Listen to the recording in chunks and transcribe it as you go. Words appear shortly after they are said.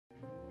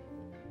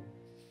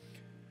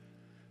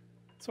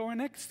So our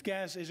next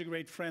guest is a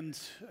great friend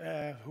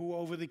who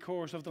over the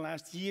course of the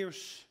last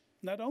years,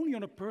 not only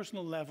on a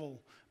personal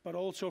level, but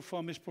also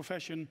from his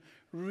profession,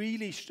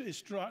 really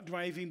is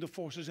driving the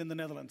forces in the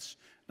Netherlands.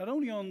 Not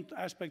only on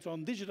aspects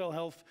on digital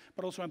health,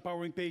 but also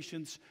empowering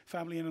patients,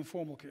 family and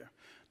informal care.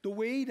 The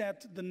way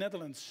that the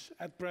Netherlands,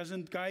 at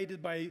present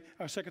guided by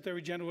our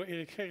Secretary General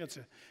Erik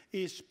Gerritsen,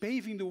 is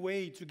paving the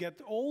way to get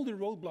all the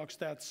roadblocks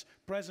that's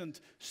present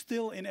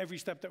still in every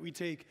step that we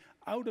take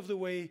out of the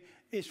way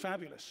is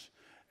fabulous.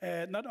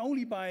 Not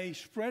only by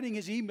spreading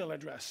his email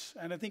address,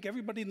 and I think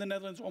everybody in the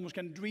Netherlands almost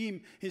can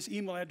dream his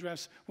email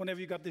address whenever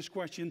you got this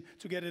question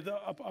to get it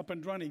up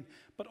and running,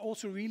 but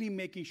also really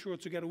making sure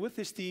together with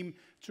his team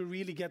to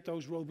really get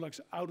those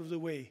roadblocks out of the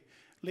way.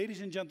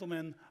 Ladies and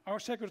gentlemen, our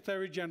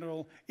Secretary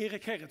General,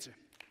 Erik Gerritsen.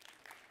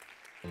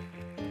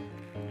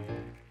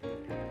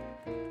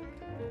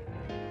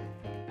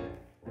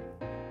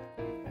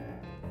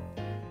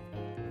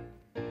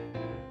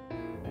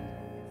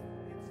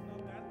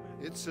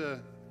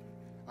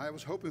 I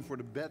was hoping for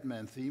the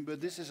Batman theme, but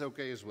this is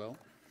okay as well.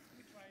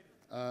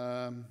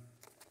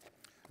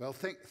 Well,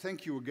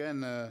 thank you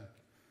again,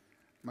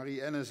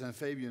 Marie-Ennes and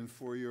Fabian,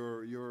 for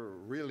your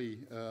really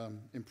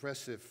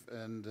impressive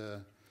and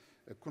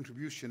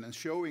contribution and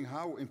showing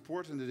how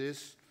important it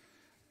is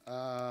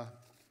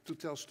to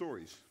tell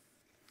stories.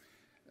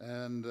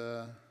 And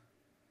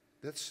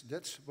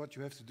that's what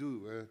you have to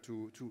do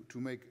to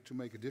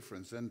make a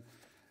difference. And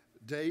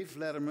Dave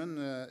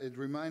Letterman, it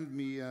reminded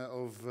me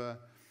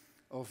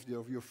of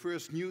your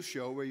first news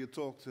show where you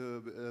talked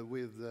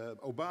with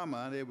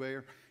Obama.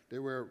 They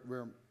were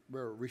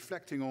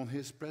reflecting on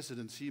his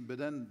presidency, but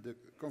then the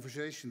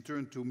conversation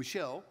turned to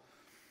Michelle.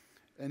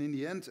 And in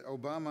the end,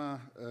 Obama,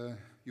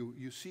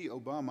 you see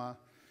Obama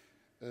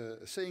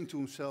saying to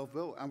himself,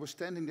 well, I was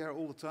standing there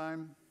all the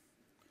time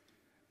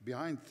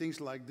behind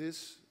things like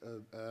this,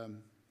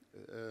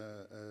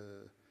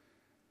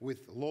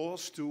 with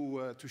laws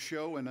to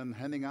show and then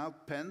handing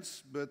out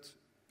pens, but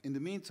in the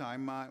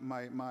meantime,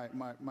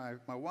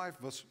 my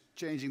wife was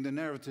changing the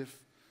narrative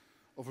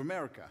of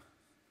America.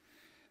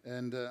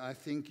 And I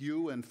think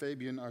you and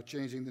Fabian are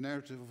changing the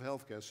narrative of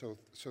healthcare, so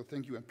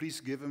thank you. And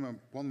please give him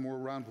one more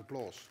round of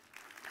applause.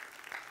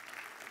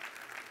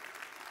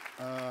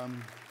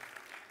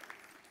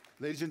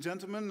 Ladies and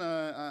gentlemen,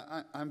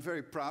 I'm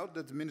very proud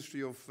that the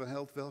Ministry of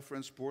Health, Welfare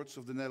and Sports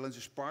of the Netherlands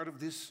is part of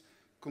this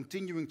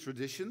continuing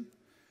tradition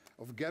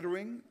of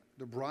gathering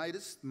the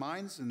brightest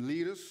minds and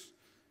leaders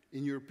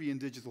in European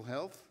digital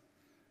health,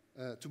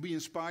 to be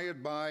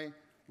inspired by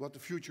what the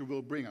future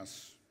will bring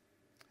us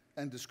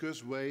and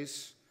discuss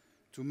ways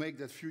to make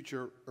that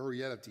future a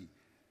reality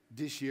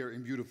this year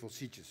in beautiful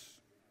Sitges.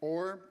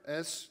 Or,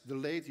 as the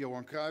late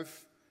Johan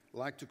Cruyff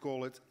liked to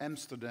call it,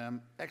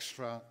 Amsterdam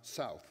extra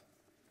south.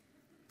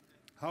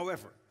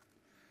 However,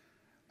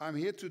 I'm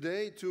here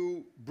today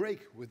to break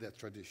with that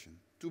tradition.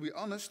 To be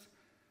honest,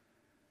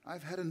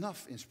 I've had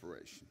enough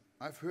inspiration.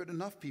 I've heard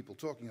enough people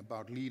talking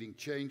about leading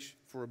change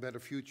for a better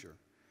future.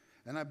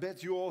 And I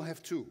bet you all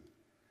have too.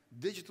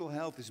 Digital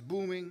health is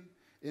booming,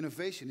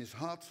 innovation is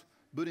hot,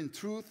 but in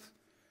truth,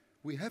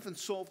 we haven't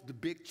solved the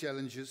big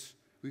challenges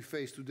we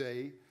face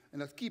today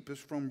and that keep us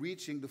from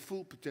reaching the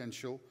full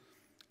potential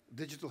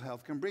digital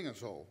health can bring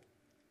us all.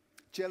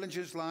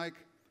 Challenges like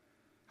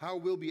how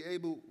we will be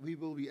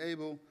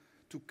able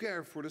to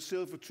care for the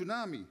silver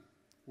tsunami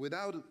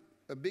without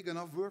a big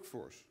enough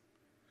workforce.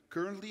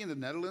 Currently in the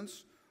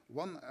Netherlands,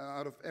 1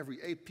 out of every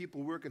 8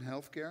 people work in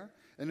healthcare,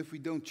 and if we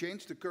don't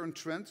change the current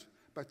trend,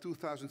 by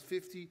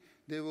 2050,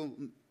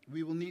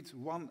 we will need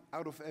 1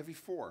 out of every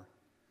 4.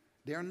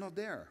 They are not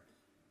there.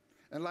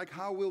 And like,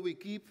 how will we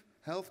keep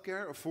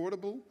healthcare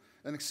affordable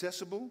and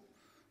accessible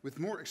with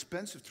more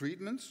expensive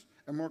treatments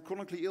and more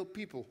chronically ill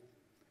people?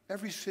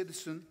 Every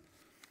citizen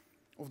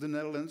of the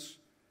Netherlands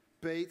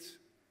paid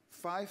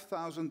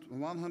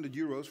 5,100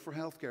 euros for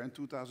healthcare in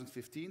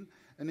 2015,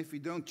 and if we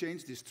don't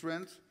change this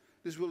trend,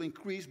 this will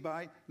increase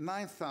by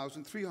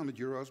 9,300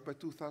 euros by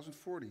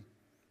 2040.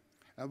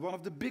 And one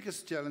of the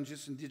biggest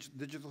challenges in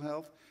digital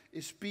health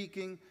is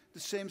speaking the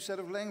same set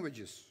of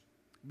languages,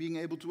 being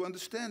able to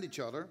understand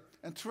each other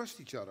and trust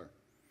each other.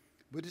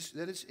 But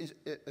that is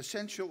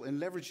essential in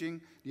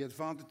leveraging the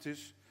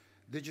advantages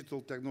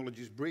digital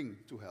technologies bring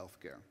to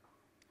healthcare.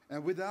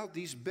 And without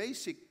these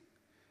basic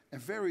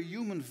and very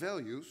human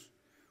values,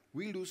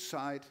 we lose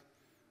sight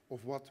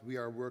of what we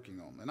are working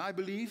on. And I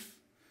believe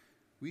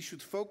we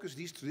should focus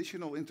these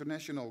traditional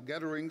international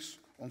gatherings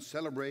on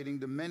celebrating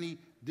the many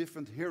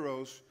different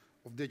heroes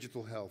of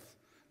digital health,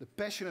 the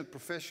passionate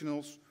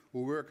professionals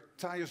who work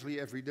tirelessly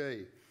every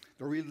day,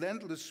 the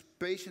relentless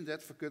patient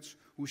advocates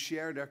who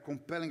share their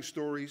compelling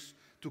stories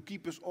to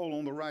keep us all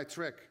on the right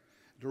track,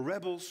 the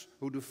rebels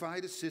who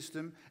defy the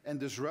system and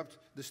disrupt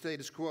the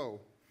status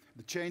quo,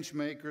 the change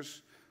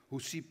makers who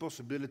see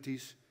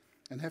possibilities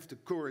and have the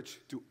courage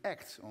to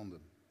act on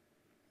them.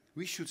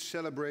 We should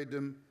celebrate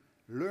them,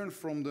 learn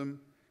from them,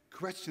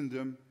 question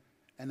them,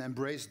 and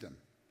embrace them.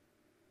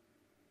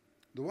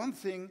 The one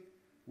thing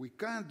we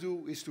can't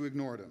do is to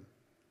ignore them,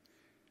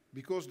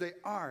 because they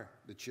are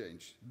the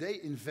change. They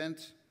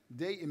invent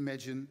they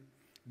imagine,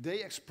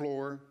 they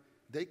explore,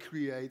 they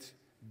create,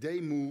 they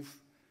move,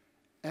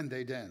 and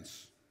they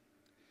dance.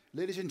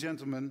 Ladies and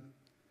gentlemen,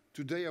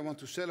 today I want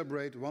to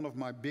celebrate one of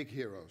my big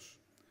heroes,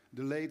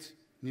 the late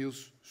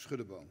Niels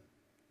Schuddeboom.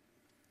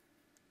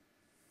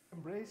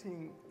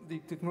 Embracing the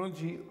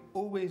technology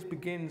always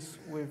begins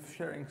with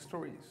sharing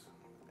stories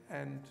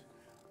and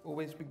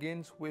always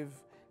begins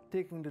with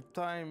taking the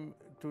time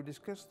to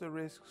discuss the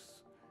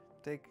risks,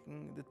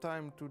 taking the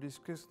time to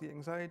discuss the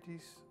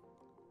anxieties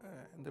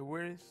and the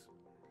worries.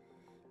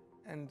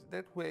 And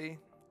that way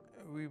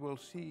we will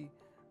see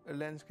a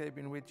landscape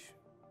in which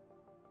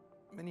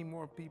many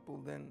more people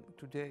than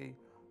today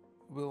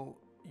will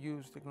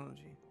use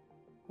technology.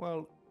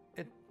 Well,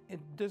 it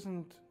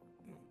doesn't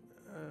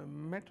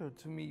matter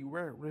to me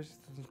where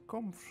resistance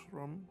comes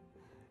from.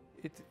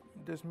 It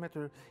does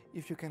matter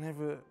if you can have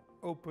an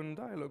open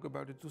dialogue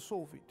about it to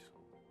solve it.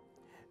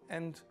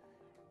 And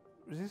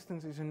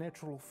resistance is a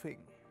natural thing.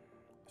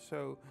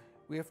 So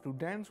we have to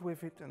dance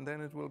with it and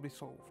then it will be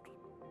solved.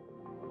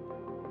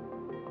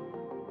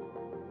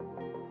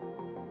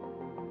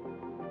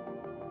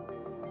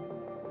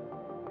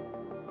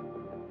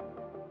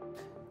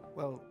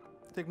 Well,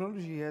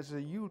 technology has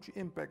a huge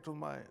impact on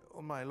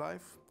my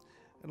life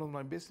and on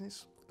my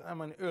business. I'm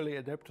an early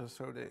adapter,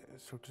 so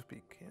to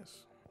speak,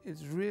 yes.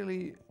 It's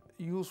really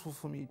useful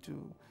for me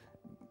to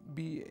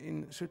be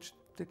in such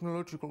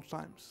technological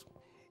times.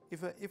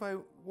 If I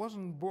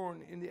wasn't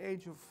born in the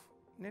age of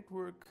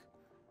network,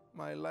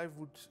 my life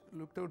would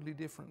look totally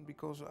different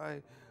because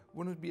I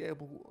wouldn't be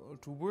able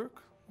to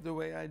work the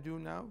way I do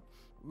now.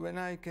 When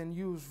I can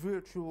use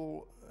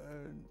virtual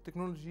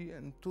technology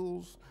and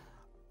tools,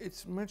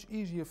 it's much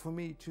easier for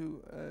me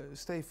to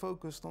stay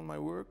focused on my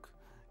work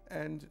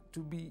and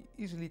to be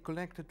easily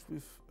connected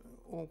with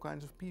all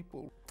kinds of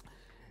people.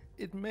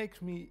 It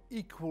makes me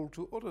equal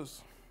to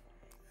others,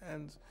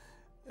 and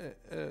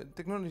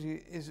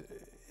technology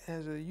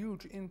has a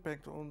huge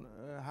impact on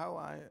how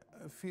I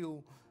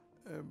feel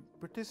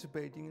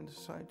participating in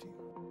society.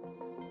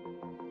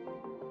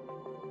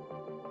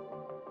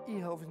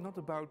 E-health is not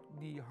about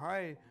the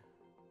high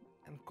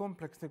and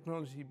complex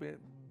technology, but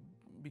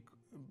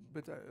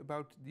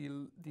about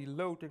the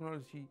low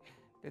technology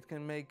that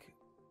can make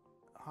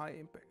high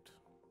impact.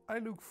 I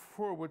look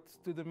forward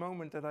to the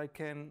moment that I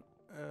can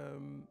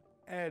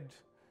add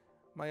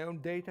my own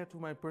data to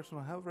my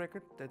personal health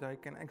record, that I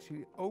can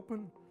actually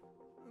open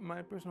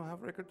my personal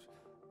health record.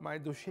 My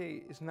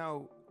dossier is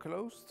now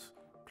closed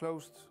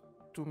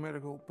to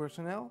medical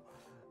personnel.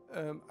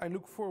 I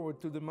look forward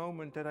to the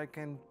moment that I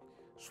can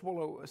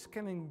swallow a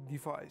scanning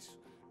device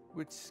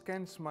which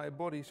scans my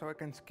body so I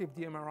can skip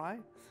the MRI,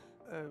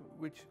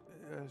 which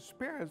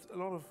spares a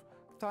lot of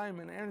time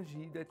and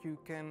energy that you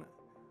can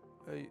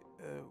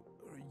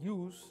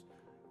use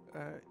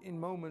in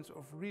moments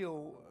of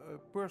real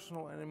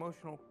personal and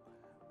emotional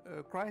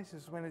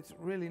crisis, when it's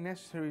really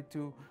necessary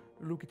to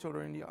look each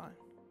other in the eye.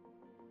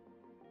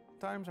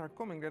 Times are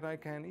coming that I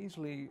can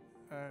easily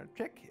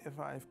check if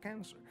I have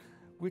cancer,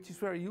 which is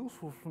very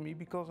useful for me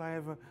because I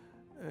have a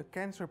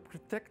cancer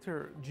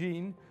protector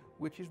gene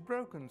which is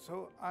broken.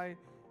 So I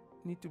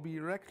need to be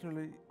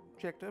regularly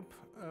checked up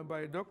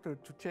by a doctor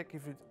to check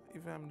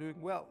if I'm doing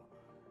well.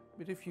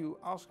 But if you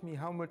ask me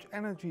how much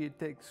energy it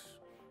takes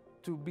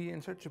to be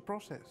in such a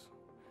process,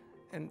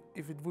 and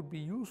if it would be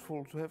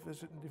useful to have a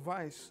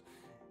device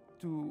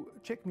to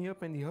check me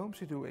up in the home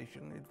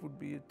situation, it would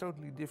be a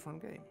totally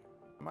different game.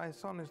 My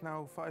son is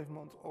now 5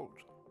 months old.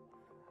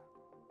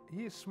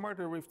 He is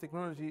smarter with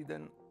technology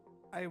than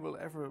I will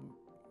ever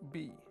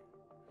be.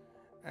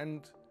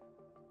 And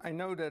I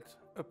know that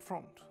up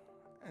front.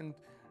 And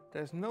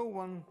there's no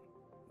one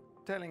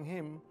telling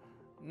him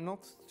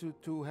not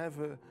to have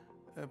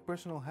a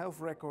personal health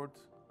record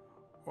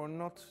or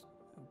not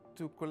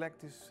to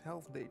collect his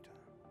health data,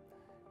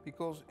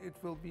 because it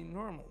will be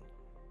normal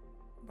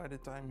by the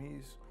time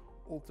he's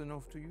old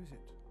enough to use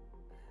it.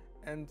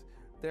 And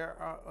there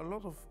are a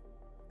lot of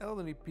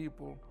elderly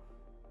people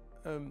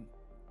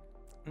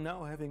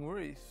now having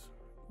worries,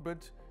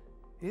 but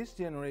his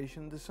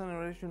generation, the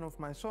generation of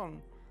my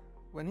son,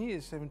 when he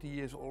is 70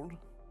 years old,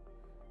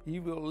 he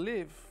will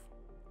live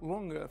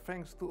longer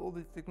thanks to all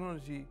the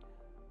technology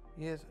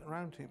he has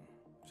around him.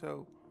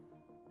 So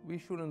we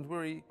shouldn't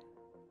worry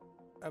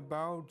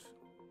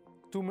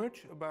too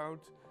much about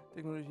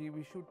technology.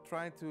 We should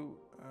try to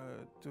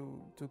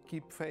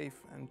keep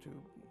faith and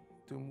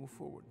to move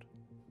forward.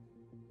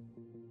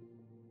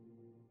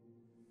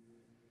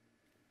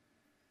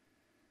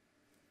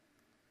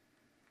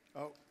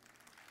 Oh,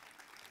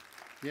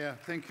 yeah,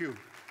 thank you.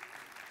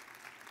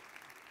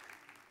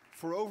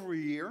 For over a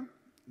year,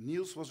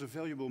 Niels was a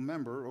valuable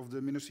member of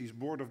the Ministry's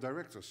Board of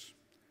Directors,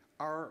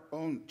 our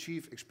own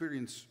Chief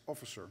Experience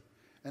Officer.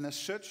 And as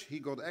such, he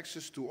got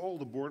access to all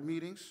the board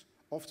meetings,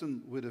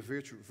 often with a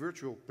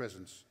virtual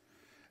presence.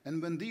 And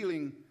when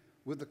dealing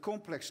with the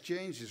complex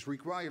changes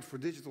required for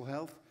digital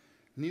health,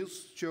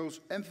 Niels chose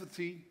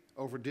empathy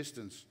over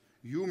distance,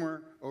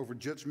 humor over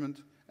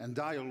judgment, and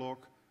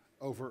dialogue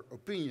over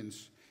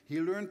opinions. He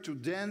learned to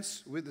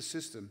dance with the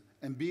system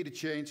and be the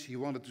change he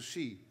wanted to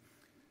see.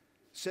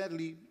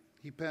 Sadly,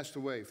 he passed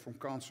away from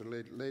cancer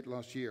late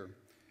last year.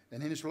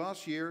 And in his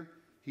last year,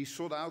 he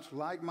sought out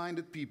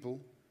like-minded people,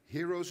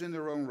 heroes in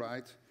their own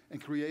right,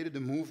 and created a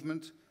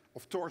movement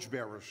of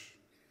torchbearers.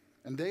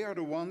 And they are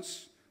the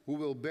ones who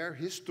will bear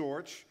his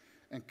torch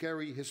and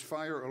carry his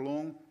fire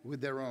along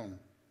with their own.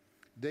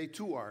 They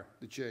too are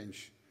the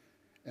change.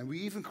 And we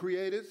even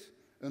created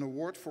an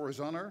award for his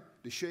honor,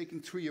 the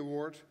Shaking Tree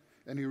Award,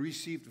 and he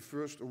received the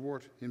first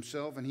award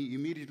himself, and he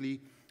immediately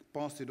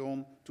passed it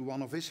on to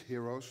one of his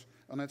heroes,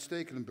 Annette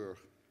Stekelenburg.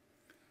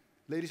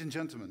 Ladies and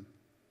gentlemen,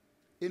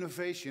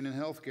 innovation in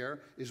healthcare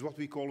is what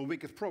we call a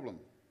wicked problem.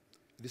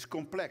 It is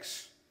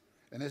complex,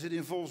 and as it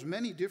involves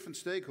many different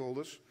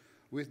stakeholders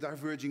with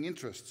diverging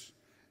interests,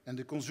 and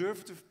the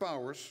conservative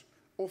powers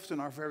often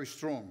are very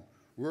strong,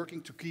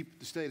 working to keep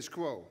the status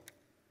quo.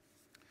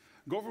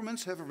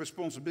 Governments have a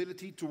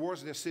responsibility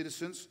towards their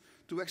citizens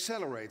to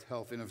accelerate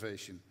health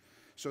innovation,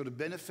 so the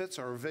benefits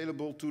are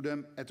available to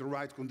them at the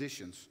right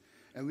conditions.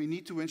 And we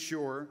need to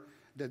ensure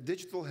that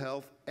digital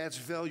health adds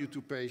value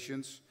to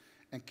patients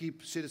and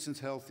keeps citizens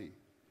healthy,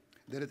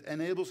 that it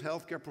enables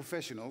healthcare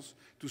professionals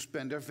to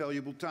spend their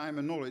valuable time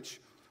and knowledge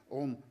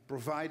on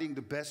providing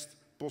the best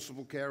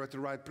possible care at the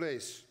right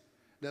place,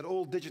 that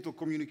all digital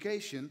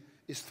communication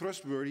is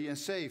trustworthy and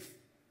safe.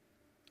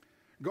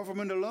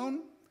 Government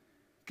alone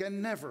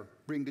can never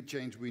bring the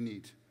change we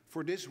need.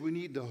 For this, we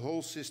need the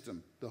whole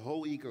system, the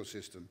whole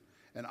ecosystem.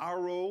 And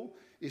our role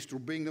is to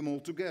bring them all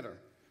together,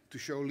 to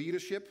show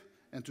leadership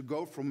and to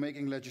go from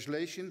making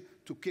legislation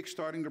to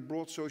kickstarting the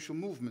broad social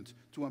movement,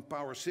 to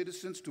empower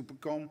citizens to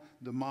become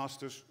the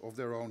masters of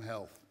their own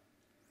health.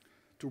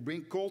 To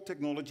bring cold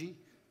technology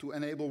to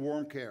enable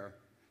warm care,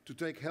 to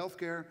take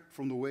healthcare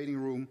from the waiting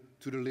room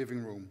to the living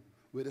room,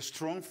 with a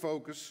strong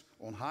focus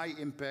on high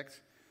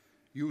impact,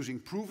 using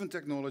proven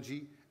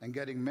technology and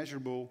getting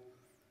measurable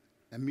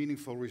and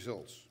meaningful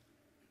results.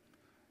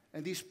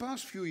 And these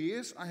past few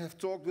years, I have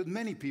talked with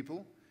many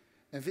people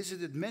and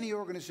visited many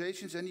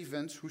organizations and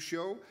events who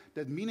show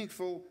that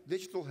meaningful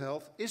digital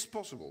health is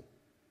possible.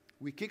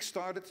 We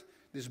kickstarted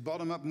this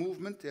bottom-up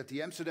movement at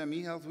the Amsterdam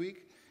eHealth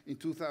Week in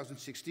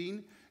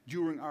 2016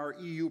 during our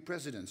EU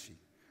presidency,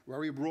 where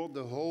we brought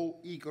the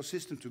whole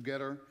ecosystem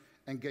together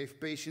and gave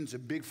patients a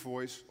big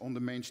voice on the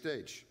main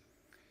stage.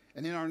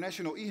 And in our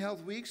national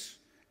eHealth Weeks,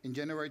 in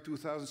January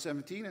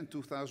 2017 and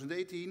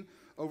 2018,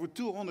 over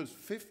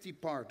 250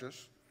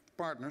 partners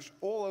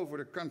all over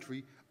the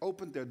country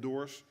opened their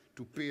doors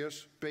to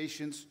peers,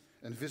 patients,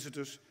 and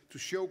visitors to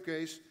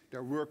showcase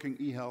their working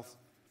e-health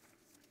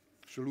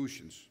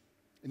solutions.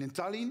 And in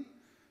Tallinn,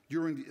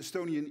 during the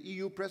Estonian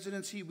EU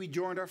presidency, we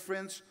joined our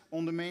friends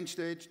on the main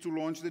stage to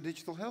launch the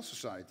Digital Health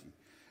Society.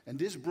 And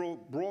this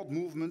broad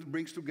movement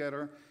brings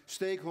together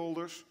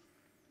stakeholders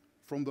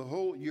from the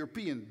whole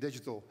European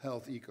digital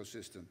health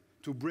ecosystem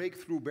to break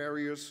through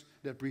barriers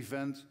that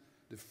prevent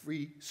the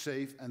free,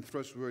 safe, and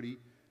trustworthy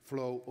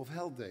flow of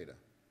health data.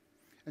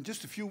 And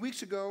just a few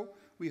weeks ago,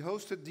 we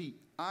hosted the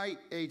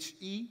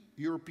IHE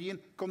European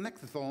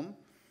Connectathon,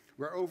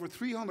 where over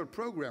 300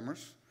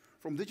 programmers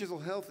from digital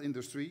health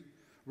industry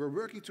were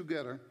working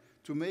together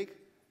to make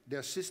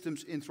their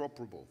systems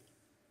interoperable.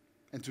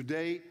 And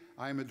today,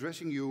 I am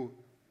addressing you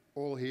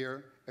all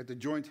here at the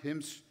Joint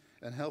HIMSS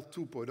and Health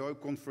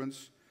 2.0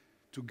 conference.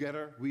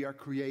 Together, we are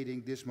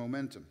creating this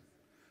momentum.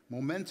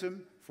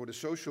 Momentum for the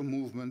social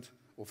movement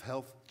of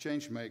health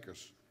change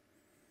makers.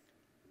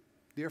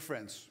 Dear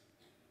friends,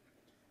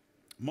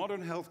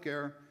 modern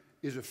healthcare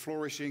is a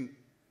flourishing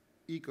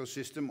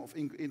ecosystem of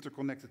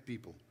interconnected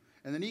people.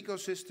 And an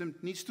ecosystem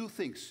needs two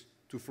things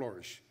to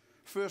flourish.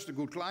 First, a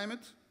good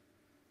climate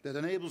that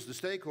enables the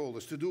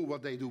stakeholders to do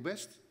what they do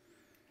best.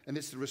 And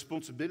it's the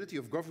responsibility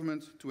of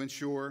government to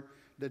ensure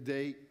that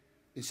they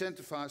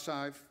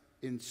incentivize,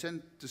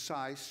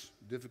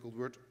 difficult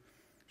word,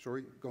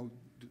 sorry, go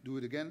do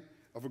it again,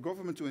 of a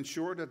government to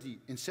ensure that the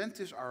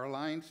incentives are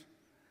aligned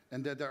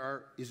and that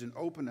there is an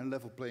open and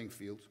level playing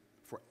field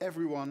for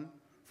everyone,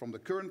 from the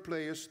current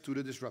players to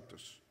the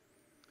disruptors.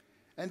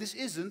 And this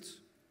isn't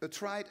a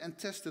tried and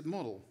tested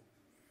model.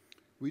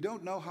 We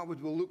don't know how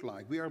it will look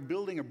like. We are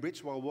building a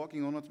bridge while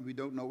walking on it, and we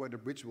don't know where the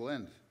bridge will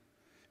end.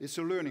 It's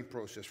a learning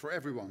process for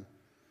everyone.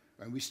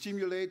 And we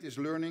stimulate this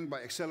learning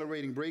by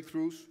accelerating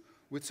breakthroughs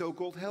with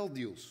so-called health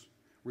deals.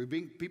 We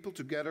bring people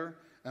together,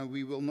 and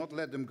we will not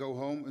let them go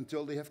home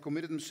until they have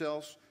committed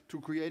themselves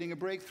to creating a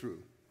breakthrough.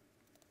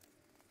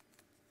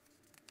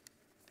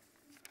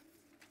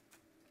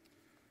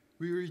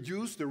 We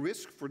reduce the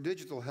risk for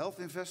digital health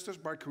investors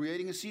by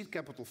creating a seed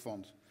capital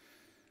fund,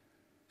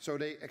 so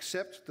they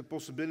accept the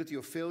possibility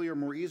of failure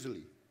more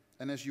easily.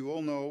 And as you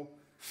all know,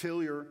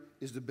 failure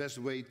is the best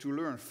way to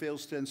learn. FAIL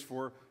stands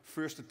for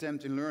first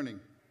attempt in learning.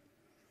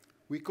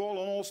 We call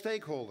on all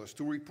stakeholders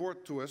to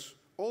report to us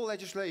all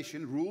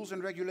legislation, rules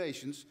and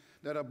regulations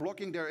that are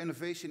blocking their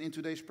innovation in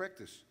today's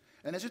practice.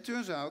 And as it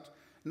turns out,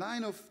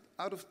 9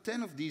 out of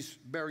 10 of these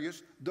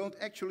barriers don't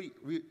actually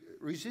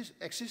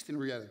exist in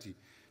reality.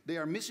 They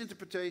are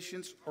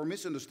misinterpretations or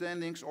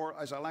misunderstandings, or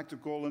as I like to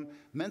call them,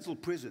 mental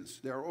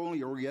prisons. They are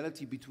only a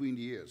reality between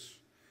the ears.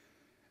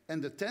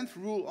 And the 10th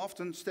rule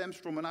often stems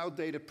from an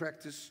outdated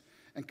practice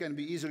and can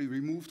be easily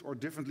removed or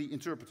differently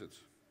interpreted.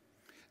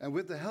 And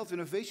with the Health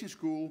Innovation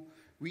School,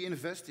 we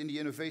invest in the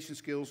innovation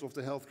skills of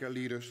the healthcare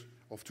leaders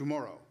of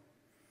tomorrow.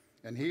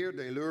 And here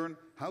they learn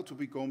how to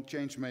become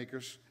change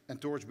makers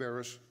and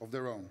torchbearers of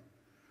their own.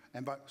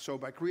 And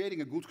by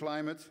creating a good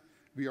climate,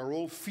 we are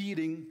all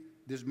feeding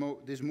this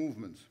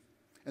movement.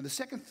 And the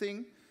second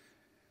thing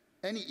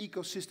any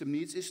ecosystem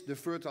needs is the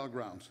fertile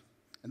ground.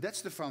 And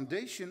that's the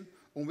foundation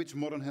on which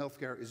modern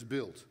healthcare is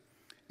built.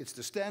 It's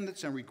the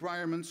standards and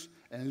requirements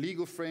and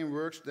legal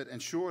frameworks that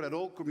ensure that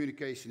all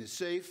communication is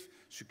safe,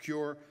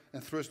 secure,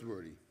 and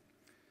trustworthy.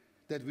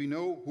 That we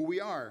know who we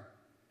are.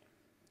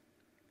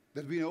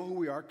 That we know who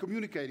we are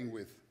communicating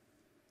with.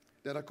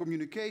 That our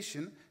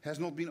communication has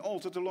not been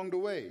altered along the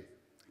way.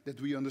 That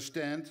we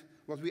understand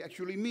what we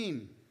actually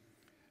mean.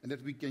 And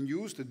that we can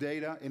use the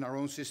data in our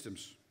own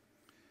systems.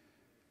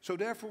 So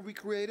therefore we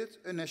created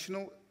a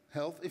National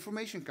Health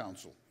Information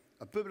Council,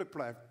 a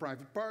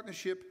public-private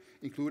partnership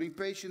including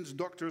patients,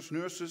 doctors,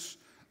 nurses,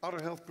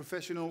 other health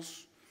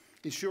professionals,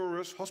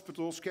 insurers,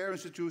 hospitals, care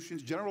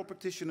institutions, general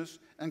practitioners,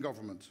 and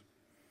government.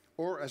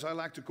 Or, as I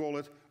like to call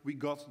it, we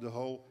got the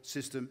whole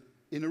system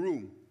in a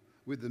room,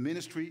 with the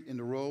ministry in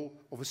the role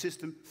of a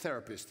system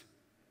therapist.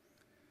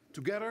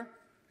 Together,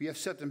 we have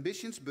set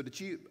ambitious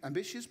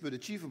but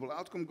achievable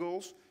outcome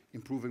goals,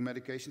 improving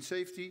medication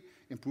safety,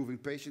 improving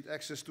patient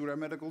access to their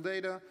medical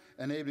data,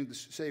 enabling the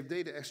safe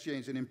data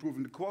exchange and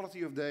improving the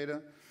quality of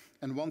data,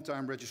 and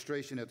one-time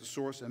registration at the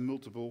source and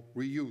multiple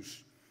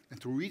reuse.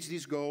 And to reach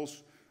these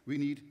goals, we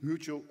need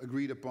mutual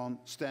agreed-upon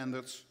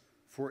standards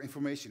for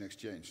information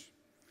exchange.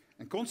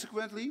 And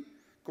consequently,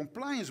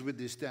 compliance with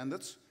these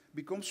standards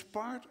becomes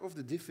part of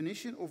the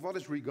definition of what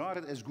is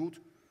regarded as good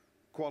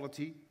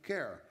quality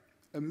care,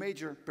 a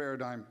major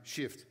paradigm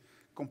shift.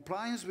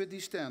 Compliance with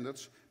these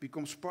standards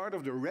becomes part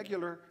of the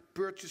regular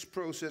purchase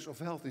process of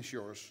health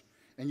insurers,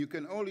 and you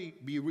can only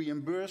be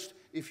reimbursed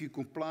if you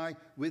comply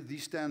with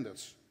these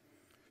standards.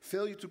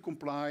 Failure to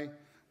comply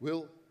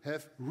will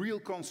have real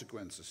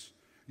consequences.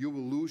 You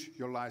will lose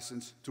your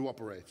license to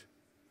operate.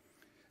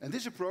 And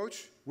this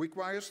approach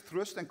requires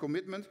trust and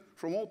commitment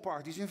from all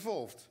parties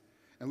involved.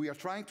 And we are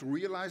trying to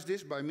realize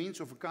this by means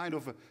of a kind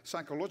of a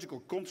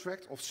psychological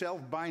contract of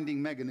self-binding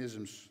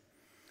mechanisms.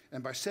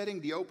 And by setting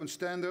the open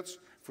standards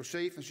for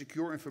safe and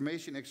secure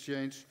information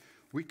exchange,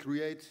 we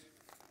create,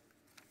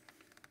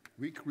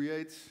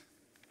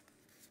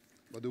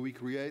 what do we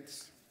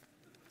create?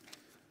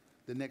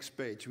 The next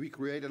page. We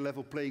create a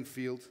level playing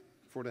field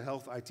for the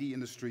health IT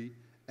industry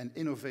and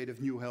innovative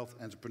new health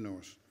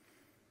entrepreneurs.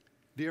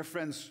 Dear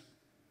friends,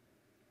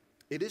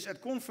 it is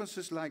at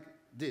conferences like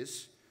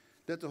this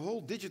that the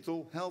whole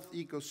digital health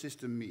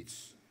ecosystem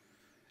meets.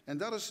 And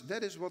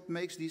that is what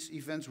makes these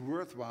events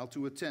worthwhile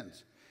to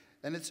attend.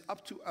 And it's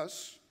up to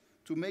us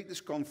to make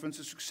this conference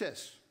a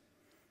success.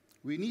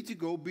 We need to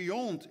go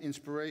beyond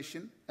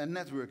inspiration and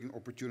networking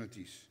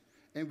opportunities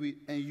and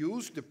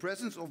use the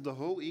presence of the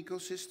whole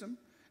ecosystem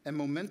and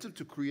momentum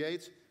to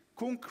create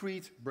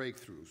concrete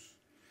breakthroughs.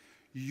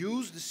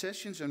 Use the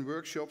sessions and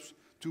workshops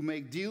to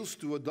make deals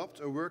to adopt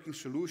a working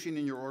solution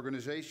in your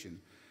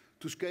organization,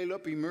 to scale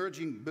up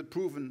emerging but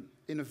proven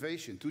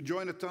innovation, to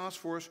join a task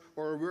force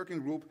or a working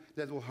group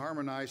that will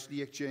harmonize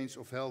the exchange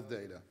of health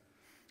data.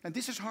 And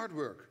this is hard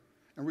work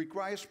and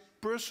requires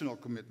personal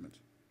commitment.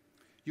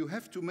 You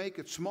have to make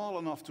it small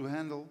enough to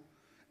handle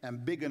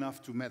and big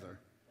enough to matter.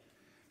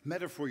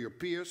 Matter for your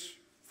peers,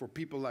 for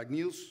people like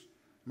Niels,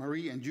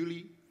 Marie and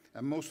Julie,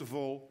 and most of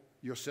all,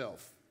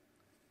 yourself.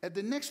 At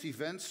the next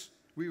events,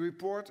 we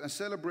report and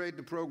celebrate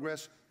the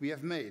progress we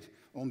have made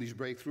on these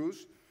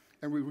breakthroughs,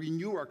 and we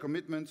renew our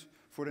commitment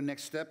for the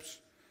next steps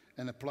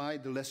and apply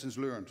the lessons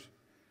learned.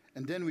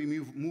 And then we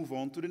move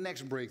on to the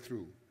next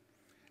breakthrough.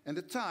 And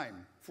the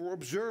time for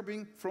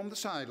observing from the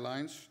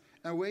sidelines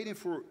and waiting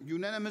for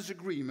unanimous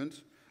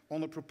agreement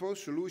on a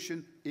proposed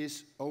solution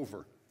is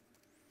over.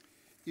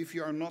 If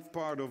you are not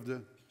part of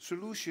the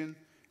solution,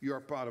 you are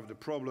part of the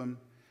problem,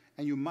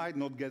 and you might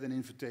not get an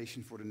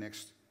invitation for the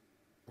next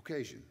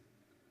occasion.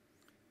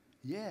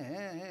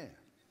 Yeah.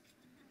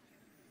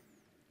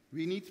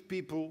 We need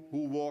people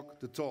who walk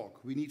the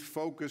talk. We need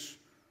focus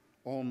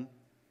on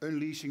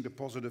unleashing the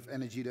positive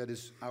energy that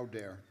is out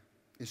there,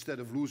 instead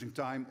of losing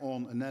time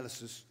on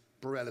analysis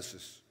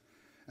paralysis.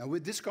 And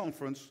with this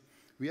conference,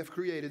 we have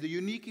created a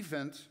unique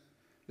event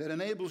that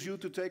enables you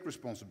to take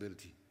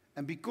responsibility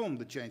and become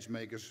the change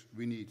makers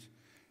we need.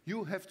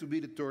 You have to be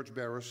the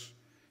torchbearers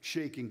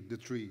shaking the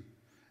tree,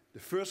 the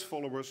first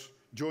followers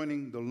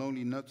joining the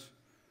lonely nut,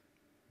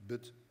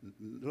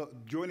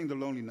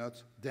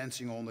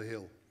 dancing on the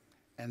hill,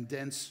 and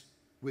dance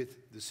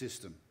with the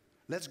system.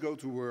 Let's go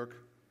to work,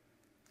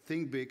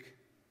 think big,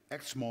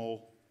 act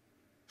small,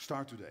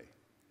 start today.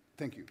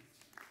 Thank you.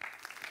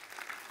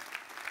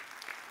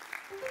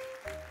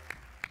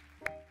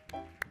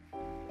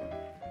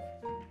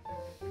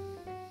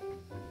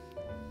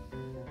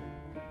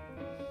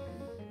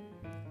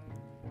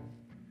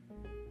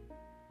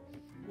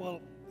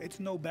 Well, it's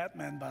no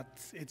Batman, but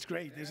it's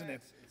great, isn't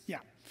it? Yeah.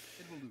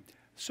 It will do.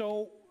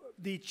 So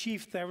the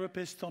chief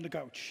therapist on the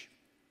couch,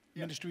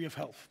 Ministry of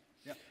Health.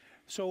 Yeah.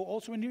 So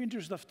also in the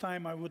interest of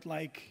time, I would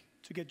like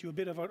to get you a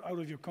bit out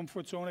of your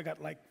comfort zone. I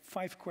got like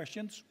 5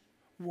 questions,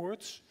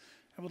 words.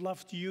 I would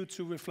love you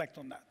to reflect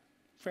on that.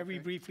 Very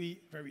briefly,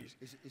 very easy.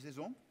 Is this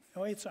on?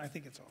 Oh, I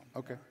think it's on.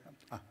 Okay.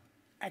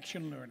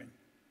 Action learning.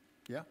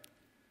 Yeah.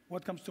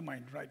 What comes to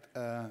mind, right?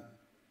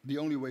 The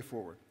only way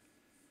forward.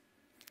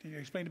 Can you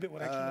explain a bit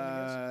what action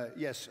learning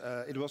is? Yes,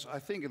 it was. I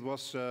think it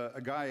was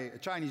a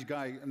Chinese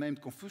guy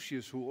named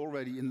Confucius, who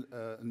already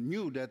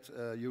knew that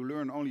you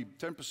learn only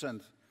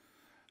 10%.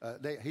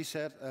 He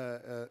said,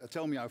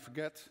 "Tell me, I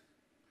forget.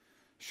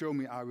 Show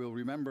me, I will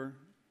remember.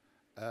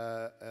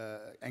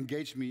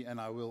 Engage me, and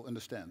I will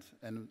understand,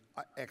 and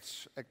I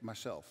act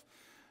myself."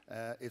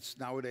 It's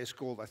nowadays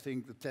called, I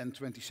think, the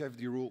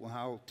 10-20-70 rule on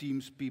how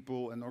teams,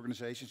 people, and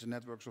organizations and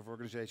networks of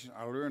organizations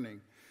are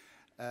learning.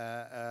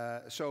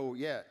 So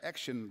yeah,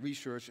 action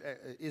research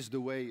is the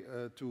way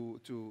to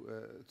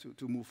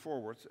move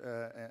forward.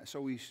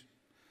 So we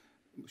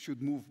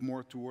should move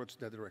more towards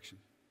that direction.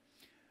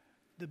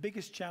 The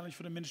biggest challenge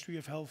for the Ministry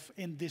of Health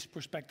in this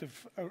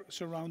perspective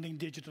surrounding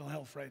digital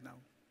health right now?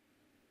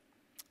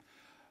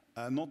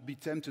 Not be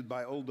tempted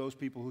by all those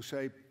people who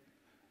say,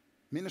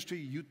 Ministry,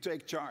 you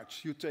take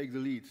charge, you take the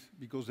lead,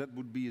 because that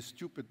would be a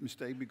stupid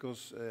mistake,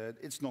 because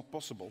it's not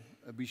possible.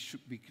 We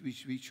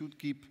should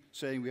keep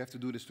saying we have to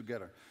do this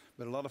together.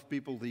 But a lot of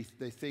people,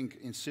 they think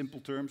in simple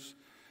terms,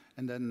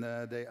 and then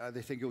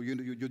they think, oh,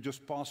 you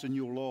just pass a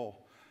new law,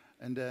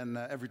 and then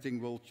everything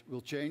will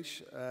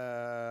change.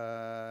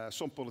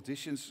 Some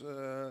politicians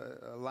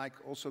like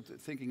also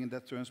thinking in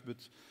that terms, but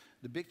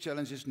the big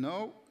challenge is,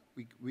 no,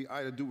 we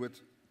either do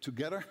it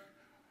together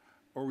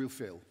or we'll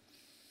fail.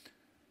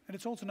 And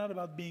it's also not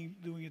about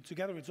doing it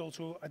together. It's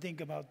also, I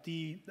think, about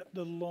the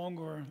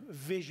longer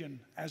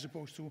vision, as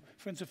opposed to,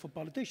 for instance, for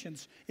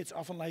politicians, it's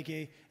often like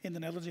in the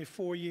Netherlands, a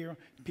 4-year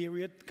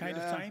period kind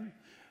of time.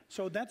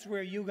 So that's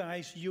where you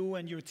guys, you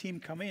and your team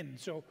come in.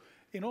 So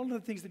in all of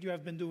the things that you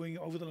have been doing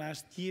over the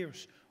last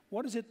years,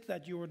 what is it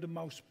that you're the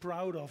most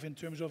proud of in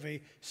terms of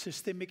a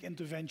systemic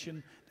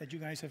intervention that you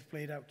guys have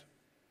played out?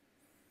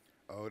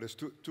 Oh, there's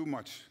too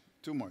much.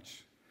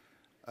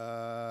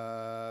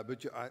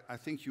 But I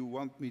think you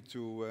want me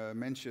to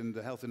mention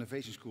the Health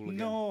Innovation School again.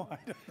 No, I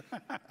don't.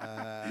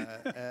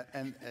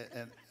 And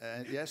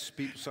yes,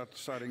 people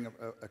starting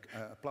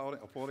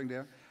applauding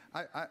there.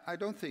 I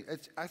don't think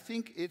it's. I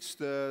think it's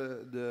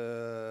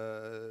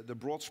the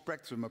broad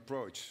spectrum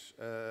approach.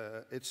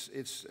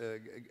 It's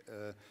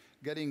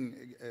getting.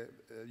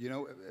 You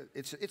know,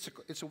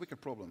 it's a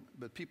wicked problem.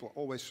 But people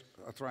always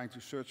are trying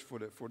to search for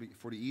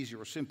the easy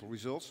or simple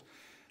results.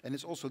 And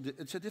it's also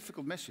it's a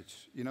difficult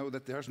message, you know,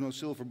 that there's no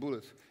silver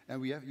bullet,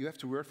 and you have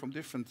to work from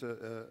different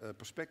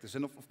perspectives.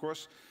 And of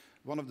course,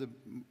 one of the,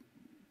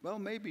 well,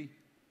 maybe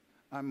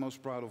I'm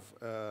most proud of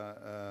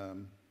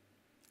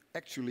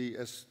actually,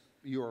 as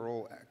you are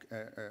all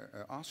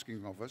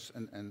asking of us,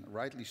 and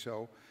rightly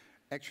so,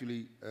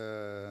 actually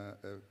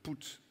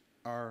put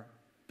our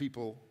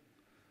people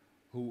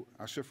who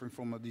are suffering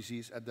from a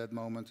disease at that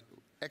moment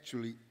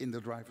actually in the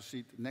driver's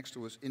seat, next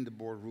to us in the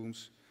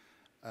boardrooms.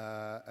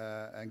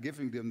 And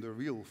giving them the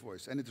real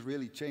voice, and it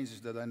really changes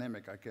the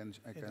dynamic. I can.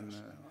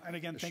 And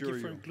again, thank you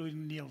for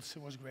including Niels.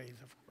 It was great,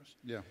 of course.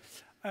 Yeah.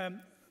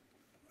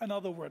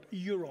 Another word,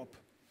 Europe.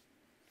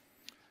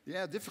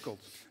 Yeah, difficult.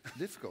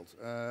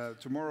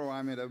 Tomorrow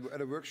I'm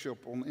at a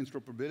workshop on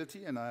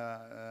interoperability, and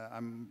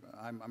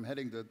I'm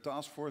heading the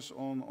task force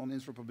on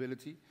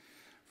interoperability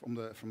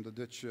from the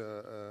Dutch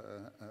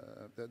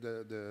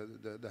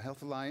the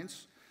Health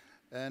Alliance,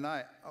 and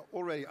I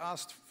already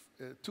asked.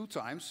 2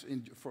 times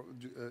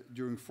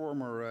during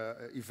former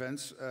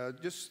events,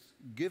 just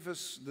give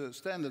us the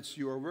standards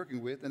you are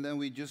working with, and then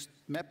we just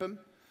map them,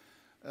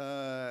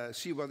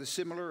 see what is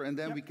similar, and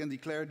then we can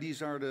declare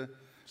these are the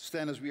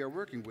standards we are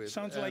working with.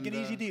 Sounds like an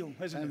easy deal,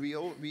 isn't it? And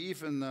we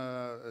even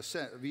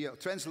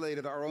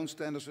translated our own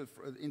standards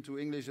into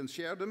English and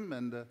shared them,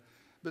 and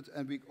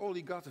we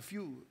only got a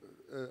few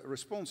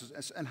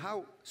responses. And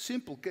how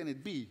simple can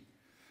it be?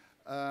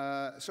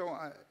 So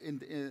in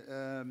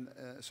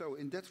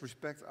that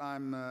respect,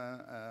 I'm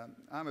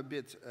a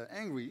bit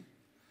angry,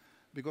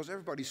 because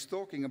everybody's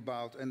talking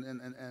about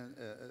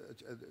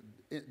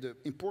the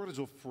importance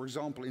of, for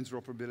example,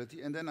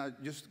 interoperability, and then I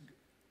just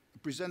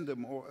present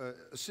them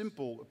a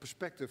simple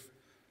perspective,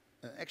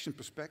 action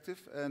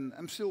perspective, and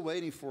I'm still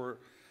waiting for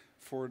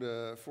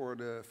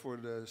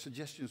the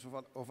suggestions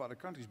of other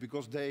countries,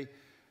 because they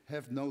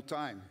have no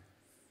time.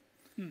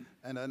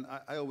 And then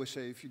I always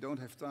say, if you don't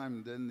have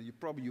time, then you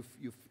probably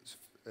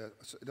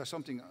there's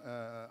something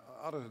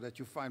other that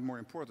you find more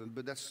important.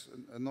 But that's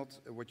not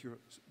what you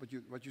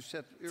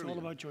said earlier. It's all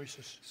about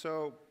choices.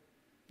 So,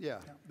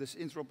 this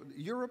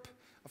Europe,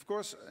 of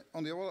course,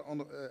 on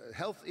the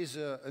health is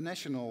a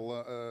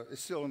national.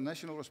 It's still a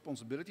national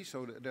responsibility.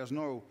 So there's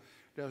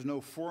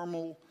no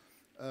formal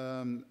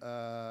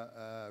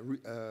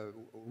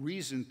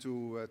reason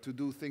to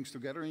do things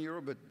together in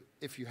Europe. But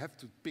if you have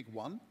to pick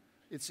one,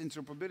 it's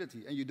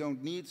interoperability, and you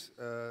don't need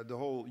the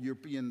whole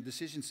European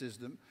decision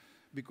system,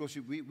 because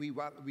we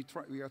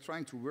are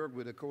trying to work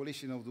with a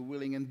coalition of the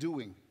willing and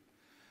doing.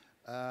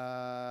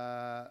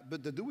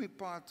 But the doing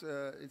part,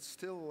 it's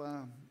still...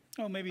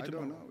 oh, maybe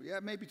tomorrow. I don't know. Yeah,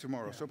 maybe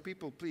tomorrow. Yeah. So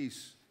people,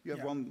 please, you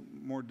have one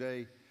more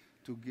day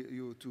to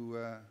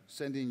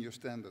send in your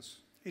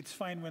standards. It's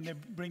fine when they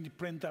bring the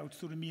printouts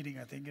to the meeting,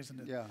 I think, isn't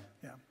it? Yeah.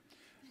 Yeah.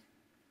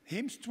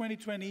 HIMSS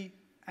 2020,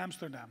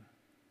 Amsterdam.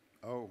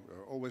 Oh,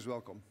 always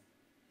welcome.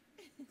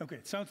 Okay,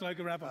 it sounds like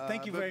a wrap-up.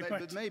 Thank you very much.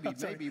 But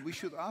maybe we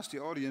should ask the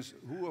audience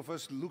who of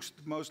us looks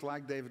the most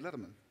like David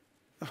Letterman.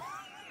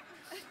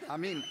 I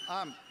mean,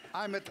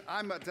 I'm at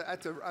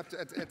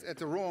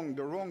the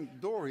wrong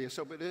door here.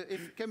 So, but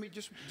can we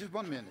just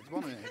 1 minute?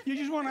 1 minute. You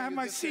just want to have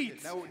my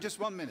seat? No, just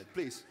 1 minute,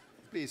 please,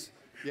 please.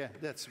 Yeah,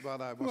 that's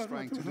what I was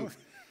trying to do.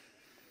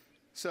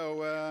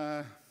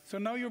 So. So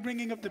now you're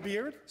bringing up the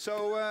beard?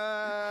 So,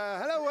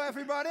 hello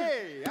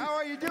everybody! How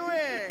are you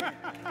doing?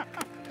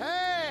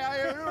 Hey, are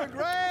you doing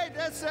great?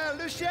 That's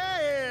Lucien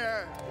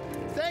here.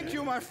 Thank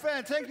you, my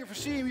friend. Thank you for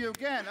seeing me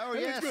again. Oh,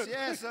 yes,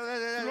 yes.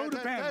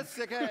 That's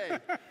okay.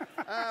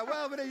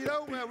 Well, but, you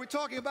know, we're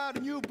talking about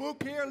a new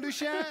book here,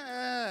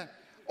 Lucien.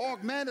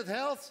 Augmented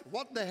health.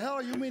 What the hell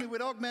are you meaning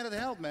with augmented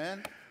health,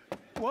 man?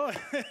 Well,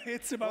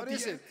 it's about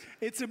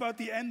it's about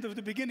the end of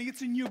the beginning.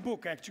 It's a new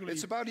book, actually.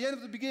 It's about the end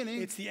of the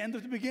beginning? It's the end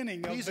of the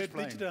beginning of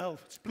digital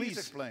health. Please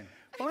explain.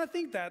 Well, I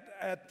think that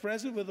at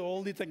present, with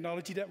all the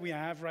technology that we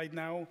have right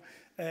now,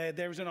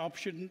 there's an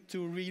option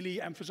to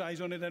really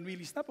emphasize on it and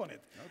really step on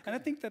it. Okay. And I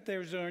think that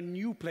there's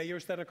new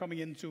players that are coming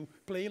into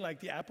play, like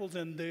the Apples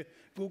and the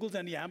Googles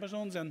and the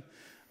Amazons. And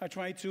I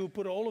try to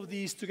put all of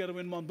these together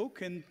in one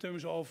book in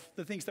terms of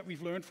the things that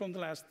we've learned from the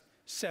last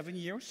 7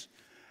 years.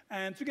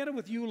 And together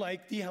with you,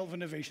 like the Health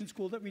Innovation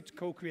School that we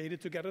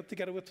co-created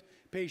together with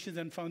Patients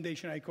and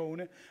Foundation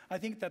Icone, I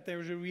think that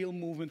there's a real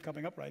movement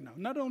coming up right now.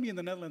 Not only in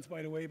the Netherlands,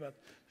 by the way, but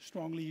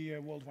strongly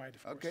worldwide,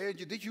 of course. Okay,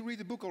 did you read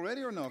the book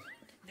already or not?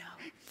 No.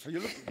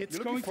 It's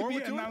going to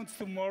be announced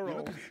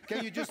tomorrow.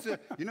 Can you just,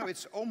 you know,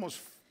 it's almost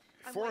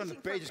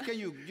 400 pages. Can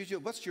you,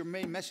 what's your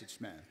main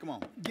message, man? Come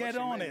on. Get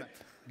on it.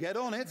 Get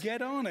on it?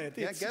 Get on it.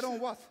 Yeah, get on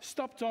what?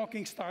 Stop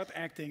talking, start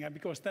acting,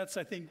 because that's,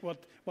 I think,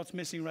 what's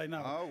missing right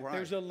now. Oh, right.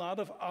 There's a lot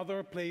of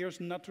other players,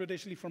 not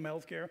traditionally from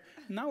healthcare,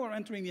 now are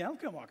entering the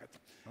healthcare market.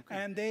 Okay.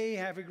 And they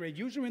have a great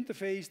user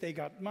interface, they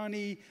got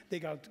money, they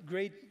got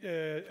great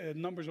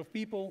numbers of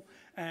people,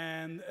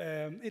 and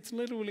it's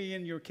literally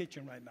in your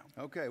kitchen right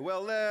now. Okay,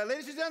 well,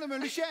 ladies and gentlemen,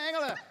 Lucien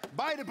Engelen,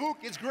 buy the book,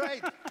 it's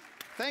great.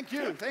 Thank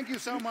you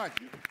so much.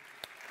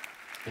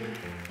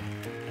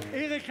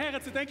 Erik,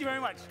 Gerritsen, thank you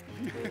very much.